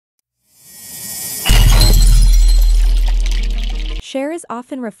Cher is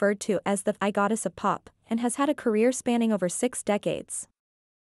often referred to as the goddess of pop and has had a career spanning over 6 decades.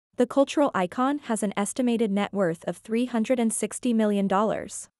 The cultural icon has an estimated net worth of $360 million.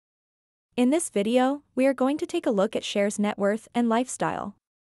 In this video, we are going to take a look at Cher's net worth and lifestyle.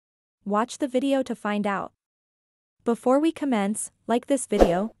 Watch the video to find out. Before we commence, like this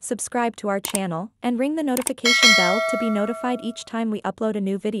video, subscribe to our channel, and ring the notification bell to be notified each time we upload a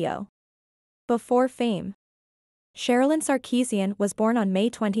new video. Before fame. Sherilyn Sarkeesian was born on May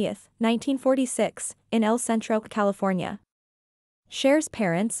 20, 1946, in El Centro, California. Cher's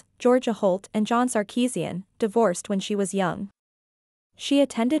parents, Georgia Holt and John Sarkeesian, divorced when she was young. She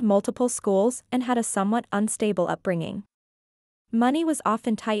attended multiple schools and had a somewhat unstable upbringing. Money was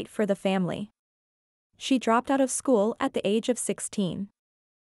often tight for the family. She dropped out of school at the age of 16.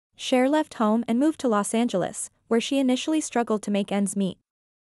 Cher left home and moved to Los Angeles, where she initially struggled to make ends meet.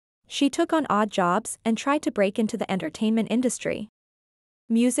 She took on odd jobs and tried to break into the entertainment industry.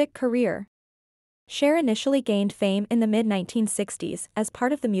 Music career. Cher initially gained fame in the mid-1960s as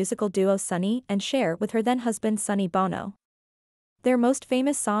part of the musical duo Sonny and Cher with her then-husband Sonny Bono. Their most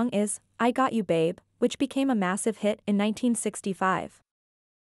famous song is I Got You Babe, which became a massive hit in 1965.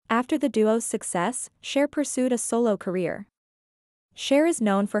 After the duo's success, Cher pursued a solo career. Cher is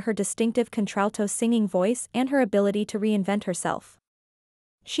known for her distinctive contralto singing voice and her ability to reinvent herself.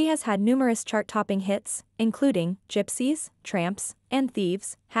 She has had numerous chart-topping hits, including Gypsies, Tramps, and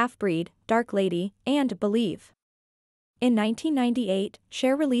Thieves, Half-Breed, Dark Lady, and Believe. In 1998,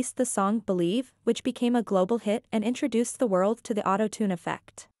 Cher released the song Believe, which became a global hit and introduced the world to the auto-tune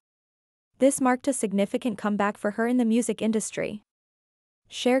effect. This marked a significant comeback for her in the music industry.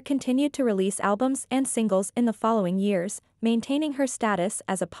 Cher continued to release albums and singles in the following years, maintaining her status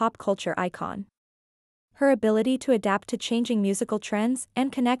as a pop culture icon. Her ability to adapt to changing musical trends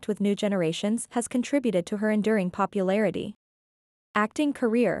and connect with new generations has contributed to her enduring popularity. Acting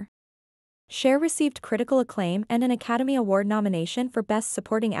career. Cher received critical acclaim and an Academy Award nomination for Best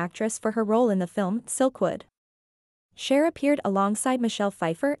Supporting Actress for her role in the film Silkwood. Cher appeared alongside Michelle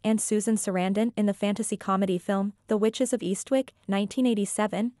Pfeiffer and Susan Sarandon in the fantasy comedy film The Witches of Eastwick,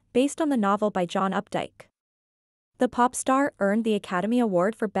 1987, based on the novel by John Updike. The pop star earned the Academy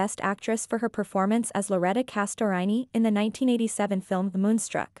Award for Best Actress for her performance as Loretta Castorini in the 1987 film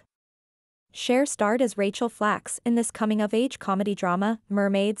Moonstruck. Cher starred as Rachel Flax in this coming-of-age comedy drama,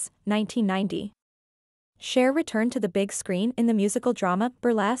 Mermaids, 1990. Cher returned to the big screen in the musical drama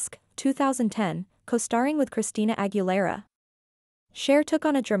Burlesque, 2010, co-starring with Christina Aguilera. Cher took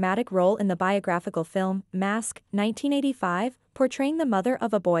on a dramatic role in the biographical film Mask, 1985, portraying the mother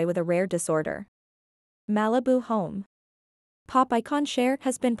of a boy with a rare disorder. Malibu home. Pop icon Cher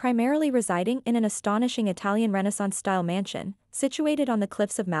has been primarily residing in an astonishing Italian Renaissance-style mansion, situated on the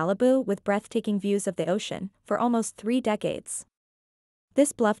cliffs of Malibu with breathtaking views of the ocean, for almost 3 decades.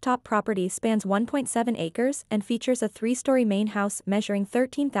 This bluff-top property spans 1.7 acres and features a 3-story main house measuring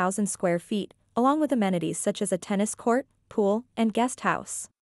 13,000 square feet, along with amenities such as a tennis court, pool, and guest house.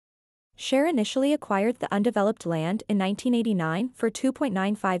 Cher initially acquired the undeveloped land in 1989 for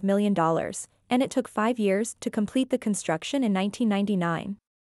 $2.95 million, and it took 5 years to complete the construction in 1999.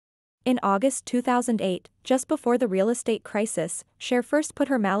 In August 2008, just before the real estate crisis, Cher first put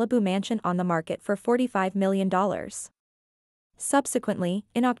her Malibu mansion on the market for $45 million. Subsequently,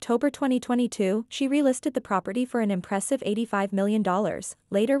 in October 2022, she relisted the property for an impressive $85 million,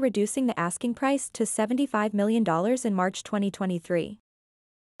 later reducing the asking price to $75 million in March 2023.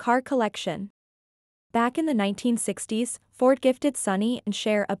 Car Collection. Back in the 1960s, Ford gifted Sonny and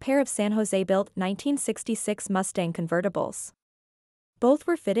Cher a pair of San Jose-built 1966 Mustang convertibles. Both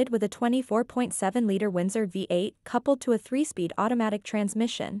were fitted with a 24.7-liter Windsor V8 coupled to a 3-speed automatic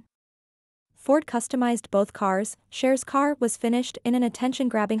transmission. Ford customized both cars. Cher's car was finished in an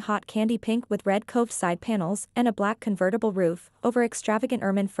attention-grabbing hot candy pink with red coved side panels and a black convertible roof, over extravagant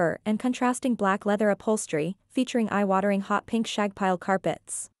ermine fur and contrasting black leather upholstery, featuring eye-watering hot pink shag pile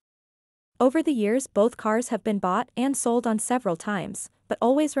carpets. Over the years, both cars have been bought and sold on several times, but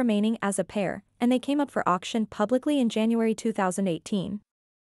always remaining as a pair, and they came up for auction publicly in January 2018.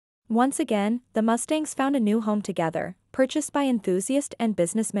 Once again, the Mustangs found a new home together, purchased by enthusiast and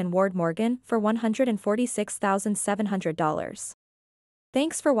businessman Ward Morgan for $146,700.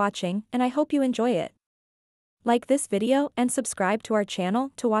 Thanks for watching, and I hope you enjoy it. Like this video and subscribe to our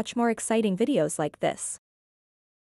channel to watch more exciting videos like this.